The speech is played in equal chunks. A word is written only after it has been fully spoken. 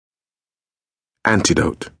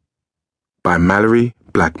A.N.T.I.D.O.T.E by Malorie,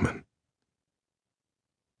 Blackman.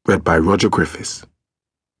 Read by Roger Griffiths.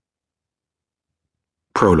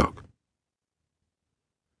 Prologue.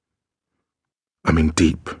 I'm in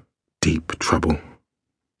deep, deep trouble.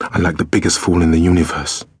 I'm like the biggest fool in the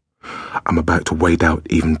universe. I'm about to wade out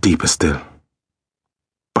even deeper still.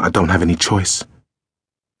 But I don't have any choice,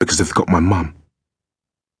 because they've got my mum.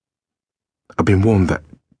 I've been warned that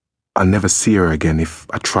I'll never see her again if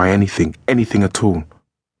I try anything at all.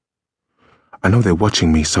 I know they're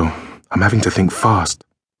watching me, so I'm having to think fast.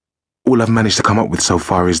 All I've managed to come up with so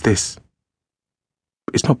far is this.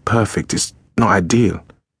 It's not perfect, it's not ideal.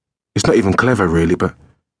 It's not even clever, really, but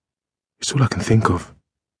it's all I can think of.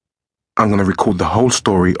 I'm going to record the whole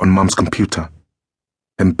story on Mum's computer,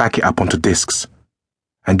 then back it up onto discs,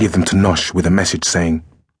 and give them to Nosh with a message saying,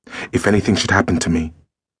 if anything should happen to me.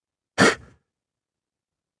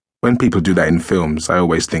 When people do that in films, I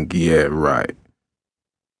always think, yeah, right.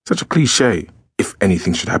 Such a cliché, if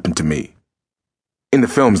anything should happen to me. In the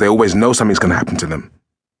films, they always know something's going to happen to them.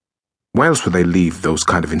 Why else would they leave those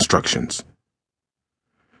kind of instructions?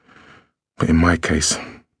 But in my case,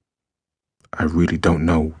 I really don't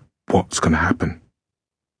know what's going to happen.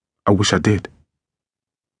 I wish I did.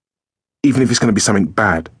 Even if it's going to be something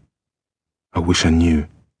bad, I wish I knew.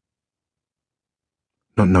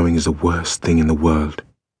 Not knowing is the worst thing in the world.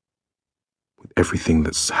 With everything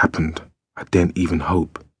that's happened, I daren't even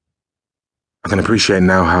hope. I can appreciate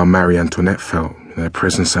now how Marie Antoinette felt in her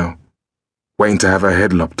prison cell, waiting to have her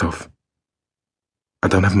head lopped off. I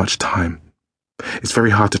don't have much time. It's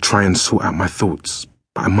very hard to try and sort out my thoughts,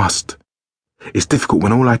 but I must. It's difficult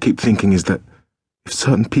when all I keep thinking is that if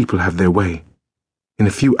certain people have their way, in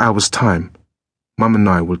a few hours' time, Mum and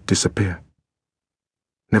I will disappear,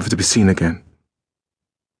 never to be seen again.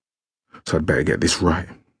 So I'd better get this right.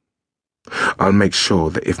 I'll make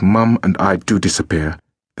sure that if Mum and I do disappear,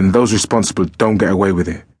 then those responsible don't get away with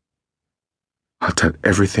it. I'll tell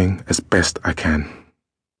everything as best I can.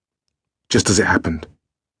 Just as it happened.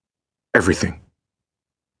 Everything.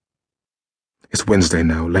 It's Wednesday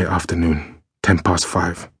now, late afternoon,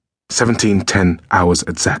 5:10, 17:10 hours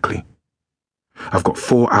exactly. I've got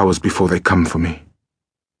 4 hours before they come for me.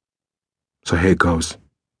 So here goes.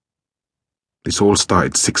 This all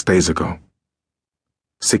started 6 days ago.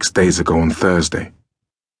 6 days ago on Thursday.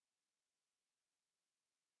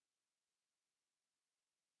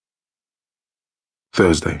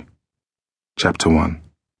 Thursday. Chapter 1.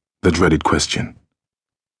 The dreaded question.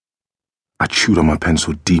 I chewed on my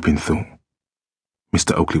pencil deep in thought.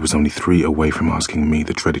 Mr. Oakley was only 3 away from asking me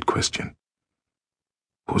the dreaded question.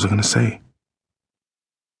 What was I going to say?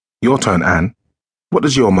 Your turn, Anne. What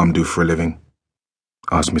does your mum do for a living?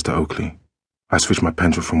 Asked Mr. Oakley. I switched my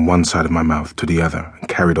pencil from one side of my mouth to the other and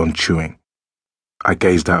carried on chewing. I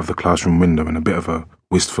gazed out of the classroom window in a bit of a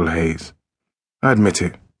wistful haze. I admit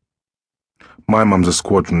it. My mum's a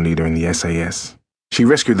squadron leader in the SAS. She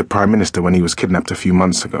rescued the Prime Minister when he was kidnapped a few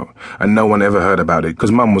months ago, and no one ever heard about it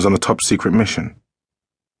because Mum was on a top-secret mission.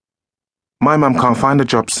 My mum can't find a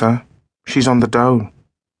job, sir. She's on the dole,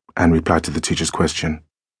 Anne replied to the teacher's question.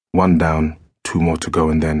 1 down, 2 more to go,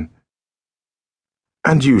 and then...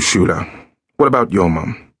 And you, Shula, what about your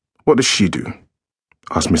mum? What does she do?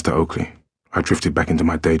 Asked Mr. Oakley. I drifted back into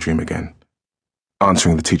my daydream again,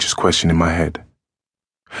 answering the teacher's question in my head.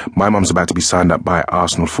 My mum's about to be signed up by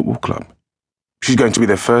Arsenal Football Club. She's going to be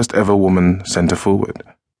their first ever woman centre-forward.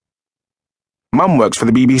 Mum works for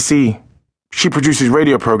the BBC. She produces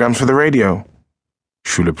radio programmes for the radio,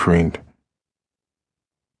 Shula preened.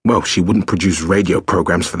 Well, she wouldn't produce radio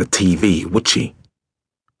programmes for the TV, would she?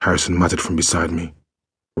 Harrison muttered from beside me.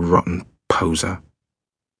 Rotten poser.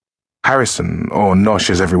 Harrison, or Nosh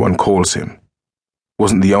as everyone calls him,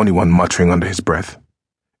 wasn't the only one muttering under his breath.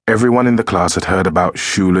 Everyone in the class had heard about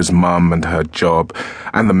Shula's mum and her job,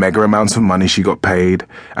 and the mega amounts of money she got paid,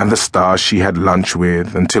 and the stars she had lunch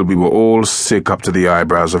with, until we were all sick up to the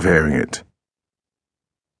eyebrows of hearing it.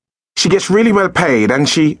 She gets really well paid, and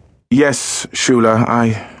she... Yes, Shula,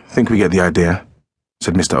 I think we get the idea,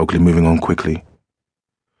 said Mr. Oakley, moving on quickly.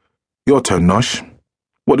 Your turn, Nosh.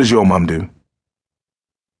 What does your mum do?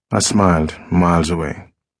 I smiled, miles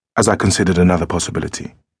away, as I considered another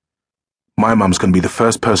possibility. My mum's going to be the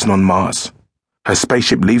first person on Mars. Her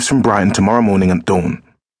spaceship leaves from Brighton tomorrow morning at dawn.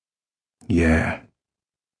 Yeah,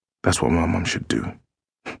 that's what my mum should do.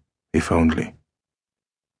 If only.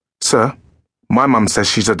 Sir, my mum says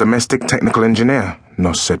she's a domestic technical engineer,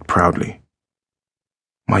 Nosh said proudly.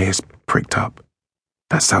 My ears pricked up.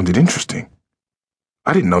 That sounded interesting.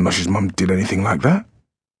 I didn't know Nosh's mum did anything like that.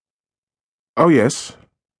 Oh yes,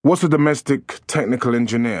 what's a domestic technical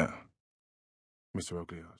engineer? Mr. Oakley asked.